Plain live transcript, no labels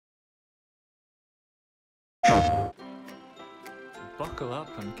Buckle up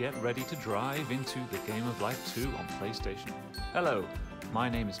and get ready to drive into The Game of Life 2 on PlayStation. Hello, my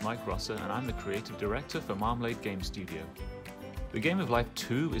name is Mike Rosser and I'm the Creative Director for Marmalade Game Studio. The Game of Life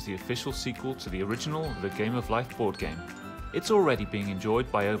 2 is the official sequel to the original The Game of Life board game. It's already being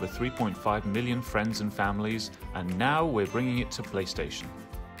enjoyed by over 3.5 million friends and families, and now we're bringing it to PlayStation.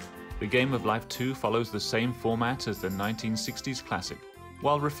 The Game of Life 2 follows the same format as the 1960s classic,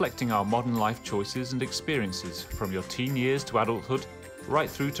 while reflecting our modern life choices and experiences from your teen years to adulthood, right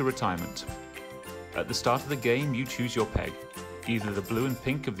through to retirement. At the start of the game, you choose your peg, either the blue and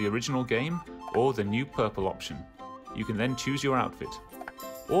pink of the original game or the new purple option. You can then choose your outfit.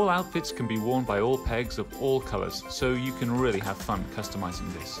 All outfits can be worn by all pegs of all colors, so you can really have fun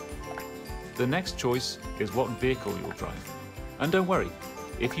customizing this. The next choice is what vehicle you'll drive. And don't worry,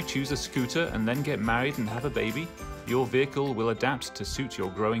 if you choose a scooter and then get married and have a baby, your vehicle will adapt to suit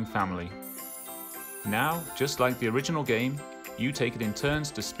your growing family. Now, just like the original game, you take it in turns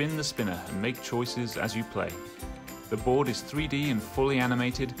to spin the spinner and make choices as you play. The board is 3D and fully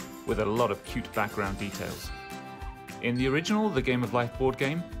animated with a lot of cute background details. In the original The Game of Life board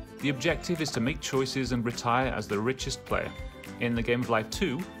game, the objective is to make choices and retire as the richest player. In The Game of Life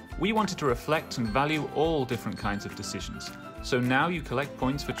 2, we wanted to reflect and value all different kinds of decisions. So now you collect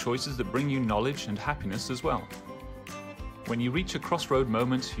points for choices that bring you knowledge and happiness as well. When you reach a crossroad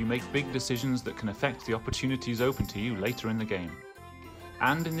moment, you make big decisions that can affect the opportunities open to you later in the game.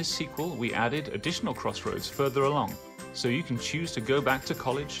 And in this sequel, we added additional crossroads further along, so you can choose to go back to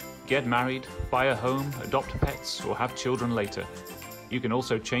college, get married, buy a home, adopt pets, or have children later. You can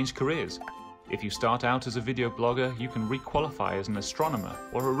also change careers. If you start out as a video blogger, you can requalify as an astronomer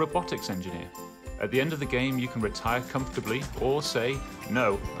or a robotics engineer. At the end of the game, you can retire comfortably or say,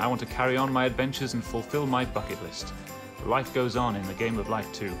 no, I want to carry on my adventures and fulfill my bucket list. Life goes on in The Game of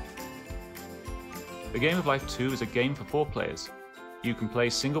Life 2. The Game of Life 2 is a game for 4 players. You can play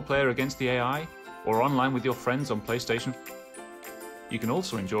single player against the AI, or online with your friends on PlayStation. You can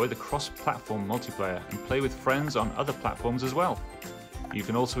also enjoy the cross-platform multiplayer and play with friends on other platforms as well. You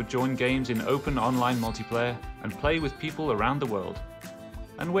can also join games in open online multiplayer and play with people around the world.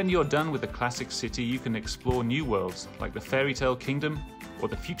 And when you're done with the classic city, you can explore new worlds like the Fairy Tale Kingdom or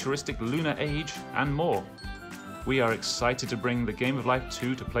the futuristic Lunar Age and more. We are excited to bring The Game of Life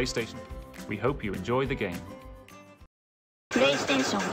 2 to PlayStation. We hope you enjoy the game. PlayStation